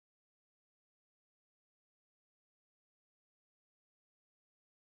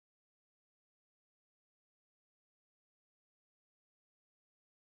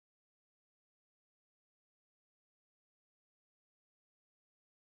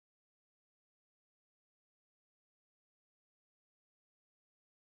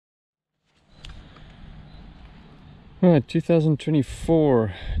Alright,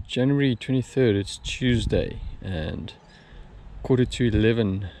 2024, January 23rd, it's Tuesday, and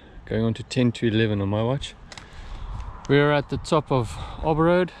 11:45, going on to 10 to 11 on my watch. We're at the top of Arbor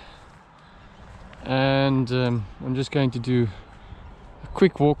Road, and I'm just going to do a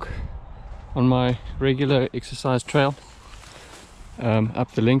quick walk on my regular exercise trail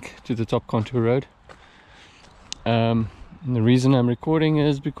up the link to the top contour road. And the reason I'm recording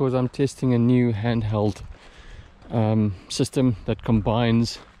is because I'm testing a new handheld system that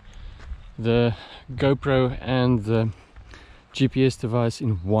combines the GoPro and the GPS device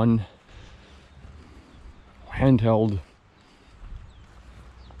in one handheld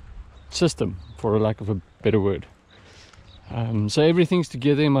system, for a lack of a better word. So everything's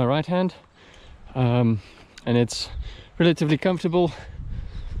together in my right hand, and it's relatively comfortable.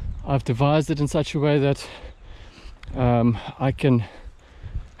 I've devised it in such a way that I can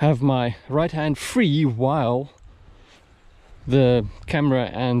have my right hand free while the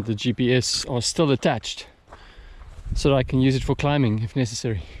camera and the GPS are still attached, so that I can use it for climbing if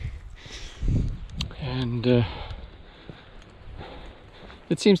necessary. And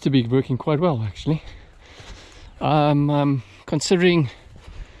it seems to be working quite well, actually. I'm considering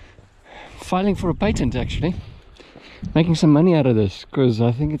filing for a patent, actually, making some money out of this, because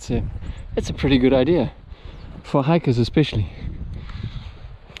I think it's a pretty good idea for hikers especially.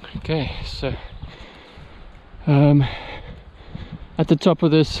 Okay, so at the top of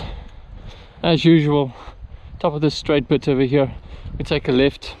this, as usual, top of this straight bit over here, we take a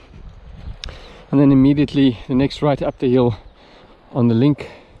left, and then immediately the next right up the hill on the link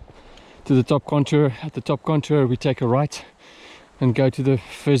to the top contour. At the top contour we take a right and go to the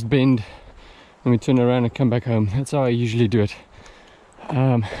first bend, and we turn around and come back home. That's how I usually do it.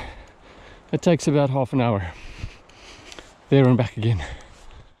 It takes about half an hour there and back again.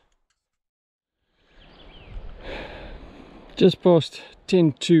 Just past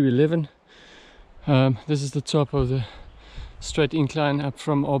 10 to 11. This is the top of the straight incline up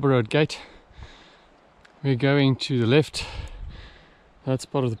from Arbor Road Gate. We're going to the left. That's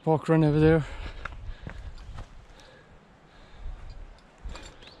part of the park run over there.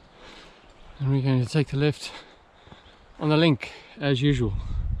 And we're going to take the left on the link as usual.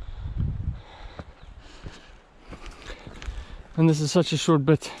 And this is such a short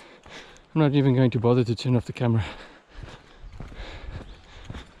bit, I'm not even going to bother to turn off the camera,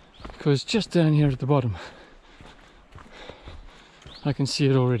 because just down here at the bottom I can see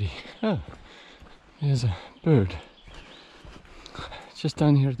it already. Oh, there's a bird just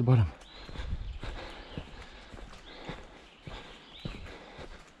down here at the bottom.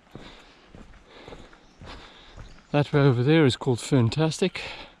 That way over there is called Fantastic,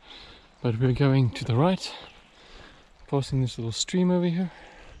 but we're going to the right, passing this little stream over here.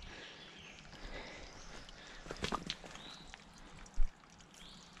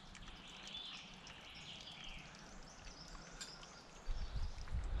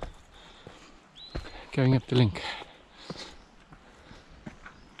 Going up the link.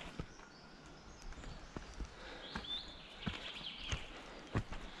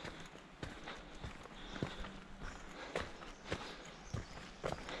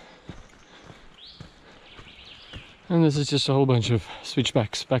 And this is just a whole bunch of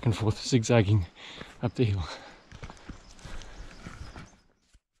switchbacks back and forth, zigzagging up the hill.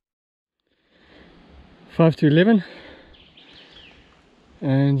 5 to 11,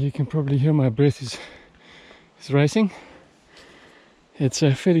 and you can probably hear my breath is racing. It's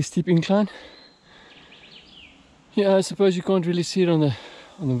a fairly steep incline. Yeah, I suppose you can't really see it on the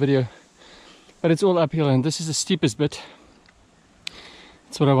video, but it's all uphill, and this is the steepest bit.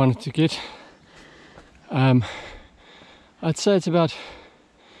 That's what I wanted to get. I'd say it's about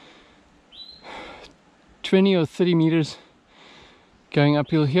 20 or 30 meters going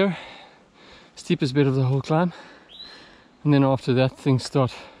uphill here, steepest bit of the whole climb, and then after that things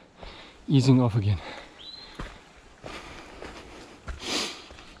start easing off again.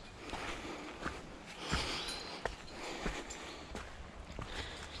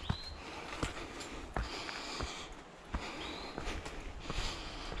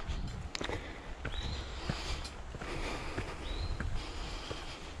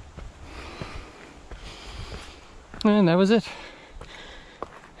 And that was it.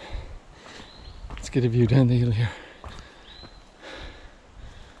 Let's get a view down the hill here.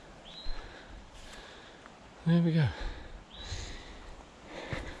 There we go.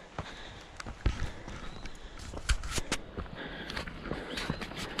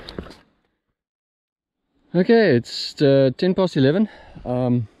 Okay, it's 10 past 11.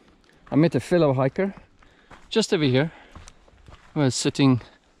 I met a fellow hiker just over here. I was sitting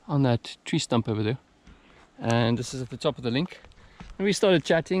on that tree stump over there, and this is at the top of the link. And we started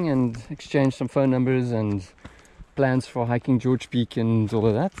chatting and exchanged some phone numbers and plans for hiking George Peak and all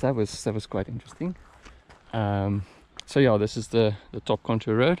of that. That was quite interesting. So yeah, this is the top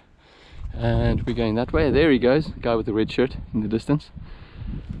contour road, and we're going that way. There he goes, guy with the red shirt in the distance.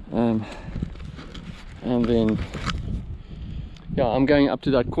 And then yeah, I'm going up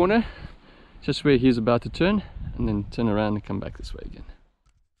to that corner, just where he's about to turn, and then turn around and come back this way again.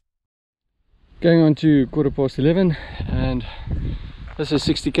 Going on to 11:15, and this is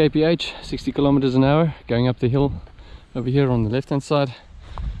 60 kph, 60 kilometers an hour, going up the hill over here on the left hand side.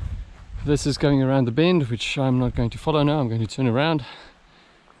 This is going around the bend, which I'm not going to follow now. I'm going to turn around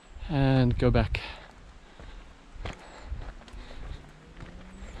and go back.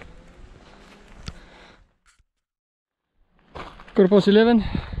 Quarter past 11,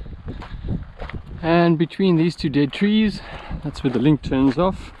 and between these two dead trees, that's where the link turns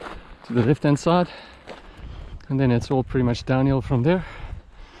off to the left hand side, and then it's all pretty much downhill from there.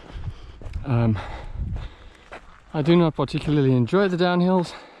 I do not particularly enjoy the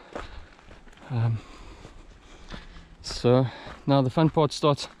downhills, so now the fun part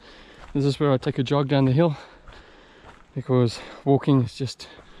starts. This is where I take a jog down the hill, because walking is just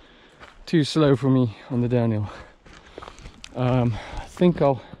too slow for me on the downhill. I think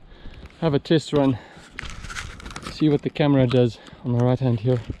I'll have a test run, see what the camera does on my right hand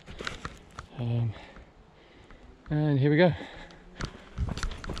here, and here we go.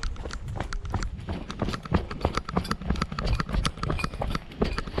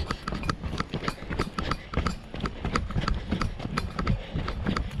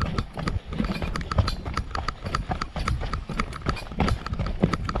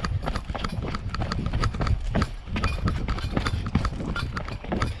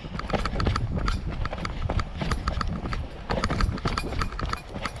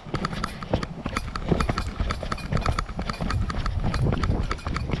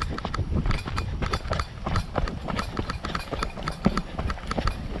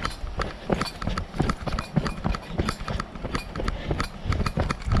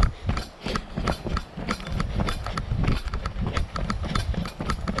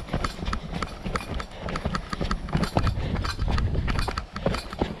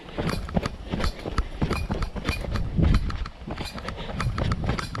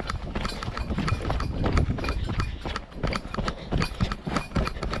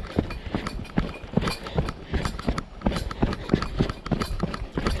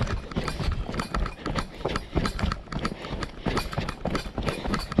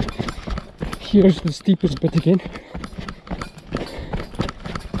 Here's the steepest bit again.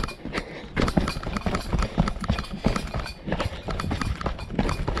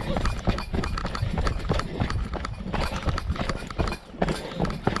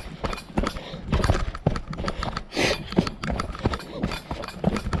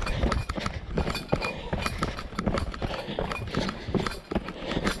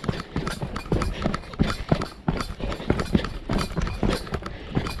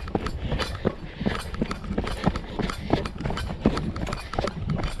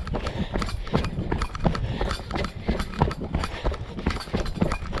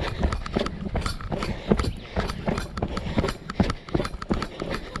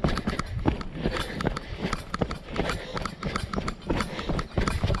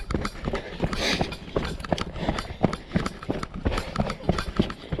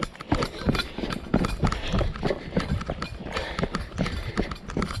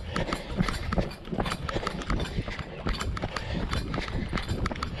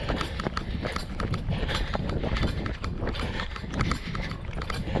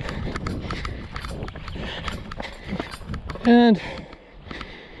 And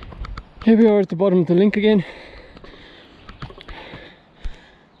here we are at the bottom of the link again.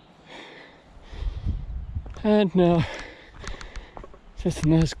 And now just a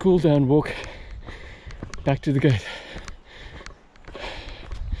nice cool down walk back to the gate.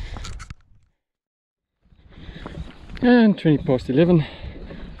 And 11:20.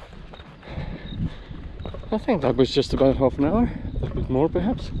 I think that was just about half an hour, a little bit more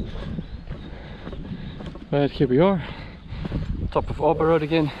perhaps. But here we are, top of Arbor Road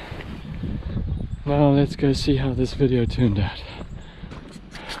again. Now let's go see how this video turned out.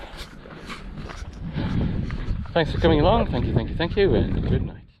 Thanks for coming along, thank you, and good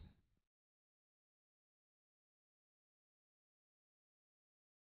night.